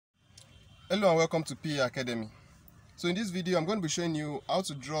Hello and welcome to PA Academy. So in this video I'm going to be showing you how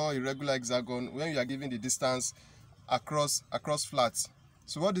to draw a regular hexagon when you are given the distance across flats.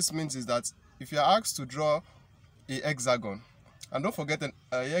 So what this means is that if you are asked to draw a hexagon, and don't forget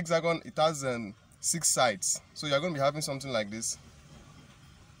a hexagon, it has 6 sides, so you are going to be having something like this.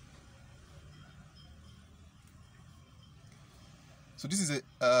 So this is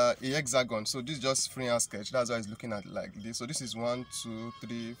a hexagon. So this is just freehand sketch. That's why it's looking at like this. So this is 1, 2,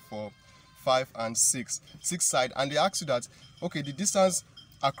 3, 4, 5, and 6 sides. And they ask you that, okay, the distance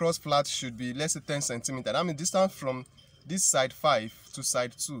across flat should be, let's say, 10 centimeters. That means distance from this side 5 to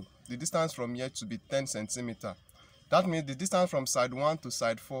side 2. The distance from here to be 10 centimeters. That means the distance from side 1 to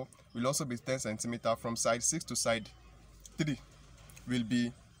side 4 will also be 10 centimeters. From side 6 to side 3 will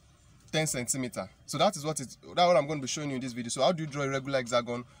be 10 centimeters. So that's what I'm going to be showing you in this video. So how do you draw a regular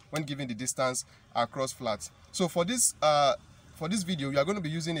hexagon when given the distance across flats? So for this video, we are going to be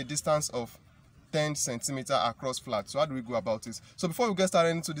using a distance of 10 centimeters across flat. So how do we go about it? So before we get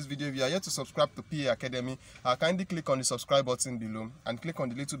started into this video, if you are yet to subscribe to PA Academy, kindly click on the subscribe button below and click on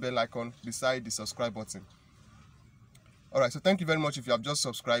the little bell icon beside the subscribe button. Alright, so thank you very much if you have just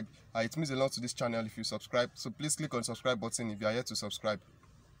subscribed. It means a lot to this channel if you subscribe. So please click on the subscribe button if you are yet to subscribe.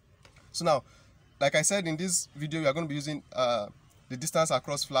 So now, like I said, in this video, we are going to be using the distance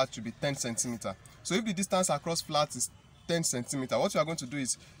across flat to be 10 centimeters. So if the distance across flat is 10 centimeters, what we are going to do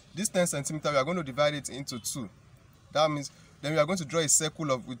is, this 10 centimeters, we are going to divide it into 2. That means, then we are going to draw a circle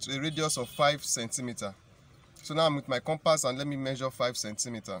with a radius of 5 centimeters. So now I'm with my compass and let me measure 5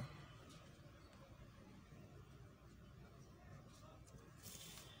 centimeters.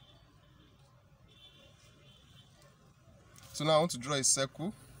 So now I want to draw a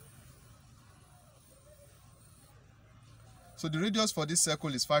circle. So the radius for this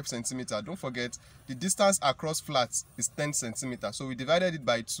circle is 5 centimeters. Don't forget, the distance across flat is 10 centimeters. So we divided it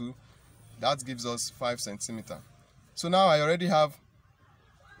by 2. That gives us 5 centimeters. So now I already have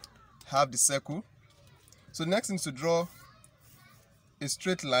the circle. So the next thing is to draw a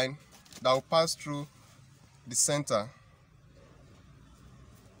straight line that will pass through the center.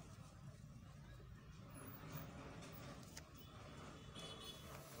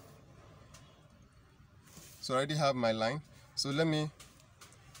 So I already have my line. So let me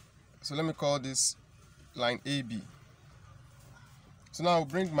call this line AB. So now I'll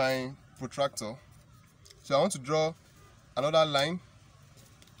bring my protractor. So I want to draw another line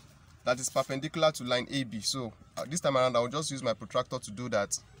that is perpendicular to line AB. So this time around I will just use my protractor to do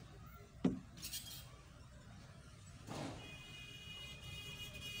that.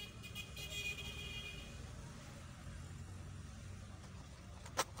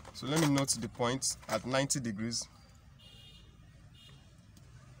 So let me note the point at 90 degrees.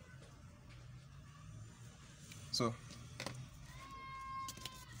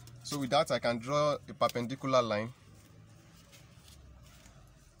 So with that I can draw a perpendicular line.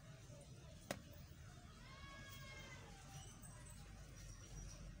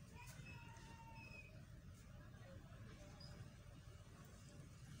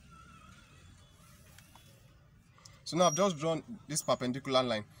 So now I've just drawn this perpendicular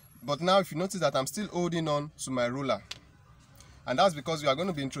line. But now if you notice that I'm still holding on to my ruler. And that's because we are going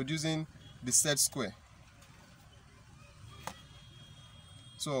to be introducing the set square.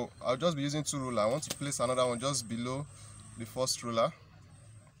 So I'll just be using 2 rulers. I want to place another one just below the first ruler.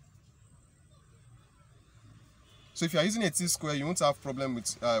 So if you are using a T-square, you won't have problem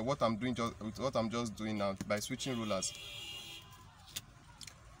with what I'm just doing now by switching rulers.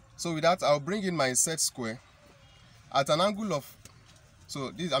 So with that, I'll bring in my set square at an angle of,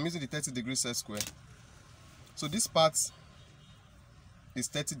 so this, I'm using the 30 degree set square. So this part is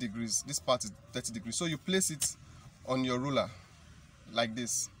 30 degrees, this part is 30 degrees. So you place it on your ruler like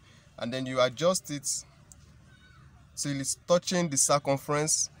this, and then you adjust it till it's touching the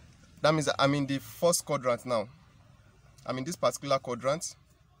circumference. That means that I'm in the first quadrant now. I'm in this particular quadrant.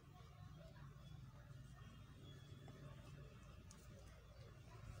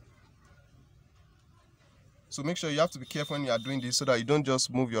 So make sure you have to be careful when you are doing this so that you don't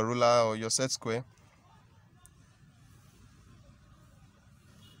just move your ruler or your set square.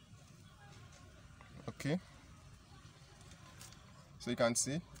 Okay. So you can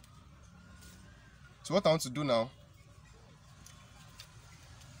see. So what I want to do now,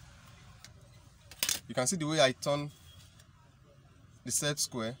 you can see the way I turn the set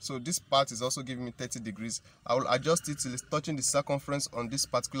square. So this part is also giving me 30 degrees. I will adjust it till it's touching the circumference on this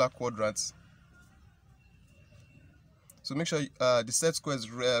particular quadrant. So make sure the set square is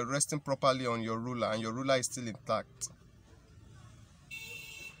resting properly on your ruler and your ruler is still intact.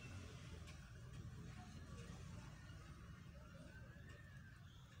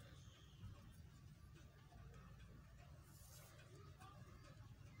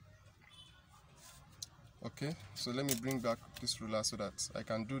 Okay, so let me bring back this ruler so that I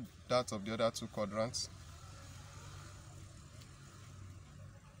can do that of the other two quadrants.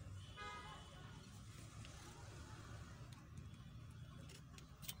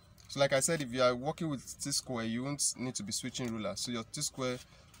 So like I said, if you are working with T-square, you won't need to be switching ruler. So your T-square,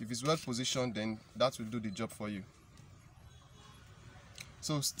 if it's well positioned, then that will do the job for you.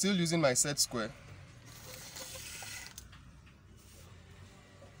 So still using my set square.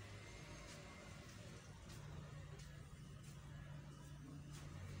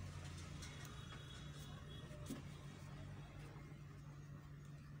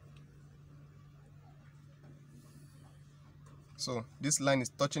 So this line is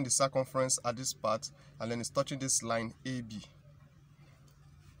touching the circumference at this part, and then it's touching this line AB.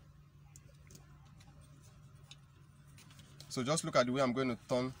 So just look at the way I'm going to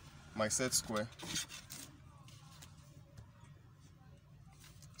turn my set square.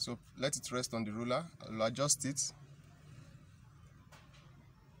 So let it rest on the ruler. I'll adjust it.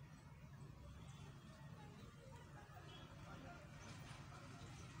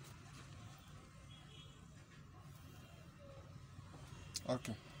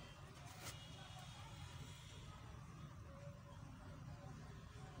 Okay.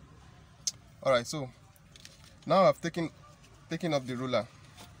 All right, so now I've taken up the ruler.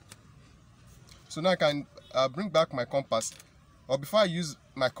 So now I can bring back my compass. Or before I use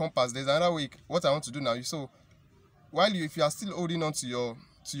my compass, there's another way. What I want to do now. So if you are still holding on to your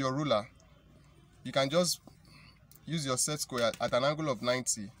ruler, you can just use your set square at an angle of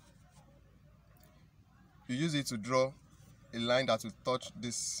 90. You use it to draw a line that will touch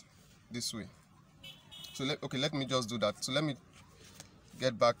this way. So let me just do that. So let me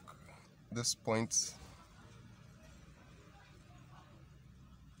get back this point.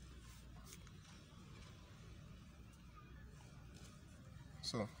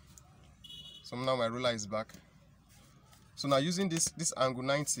 So now my ruler is back. So now using this angle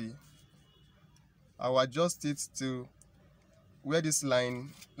 90, I will adjust it to where this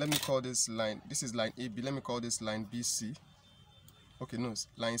line, let me call this line, this is line AB, let me call this line BC. Okay, no, it's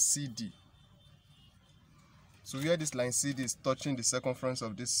line CD. So where this line CD is touching the circumference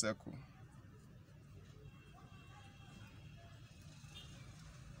of this circle.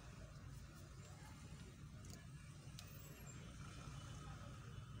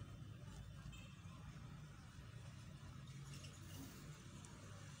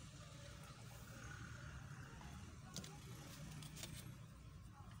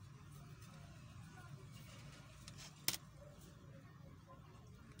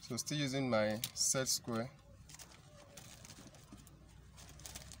 So still using my set square.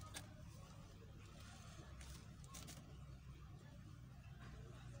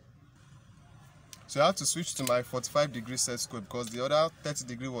 So I have to switch to my 45-degree set square because the other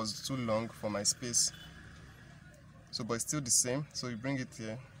 30-degree was too long for my space. So but it's still the same. So you bring it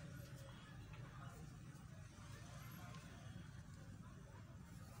here.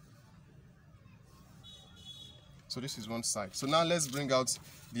 So this is one side. So now let's bring out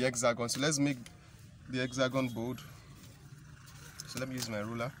the hexagon. So let's make the hexagon bold. So let me use my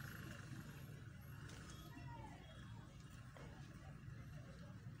ruler.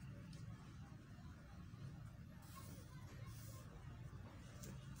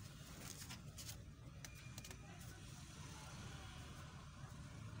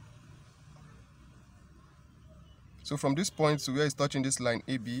 So from this point to where it's touching this line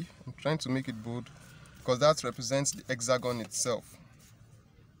AB, I'm trying to make it bold because that represents the hexagon itself.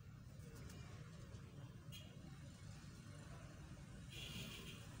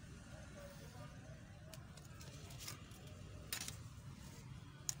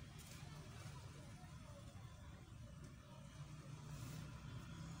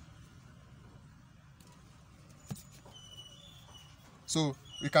 So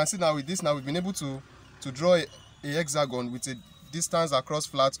we can see now with this, now we've been able to draw a hexagon with a distance across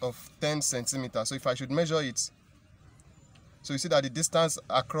flat of 10 centimeters. So if I should measure it, so you see that the distance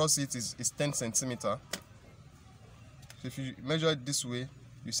across it is 10 centimeters. So if you measure it this way,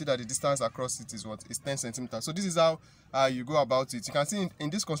 you see that the distance across it is what? Is 10 centimeters. So this is how you go about it. You can see in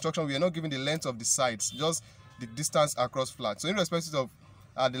this construction, we are not giving the length of the sides, just the distance across flat. So irrespective of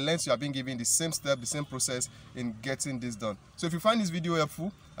the length you are being given, the same step, the same process in getting this done. So if you find this video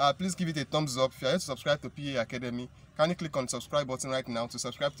helpful, please give it a thumbs up. If you are yet to subscribe to PA Academy, kindly click on the subscribe button right now to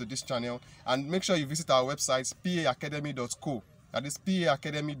subscribe to this channel, and make sure you visit our website paacademy.co. That is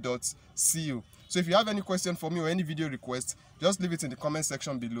paacademy.co. So if you have any question for me or any video request, just leave it in the comment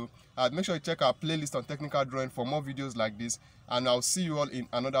section below. Make sure you check our playlist on technical drawing for more videos like this, and I'll see you all in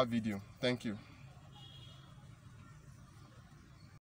another video. Thank you.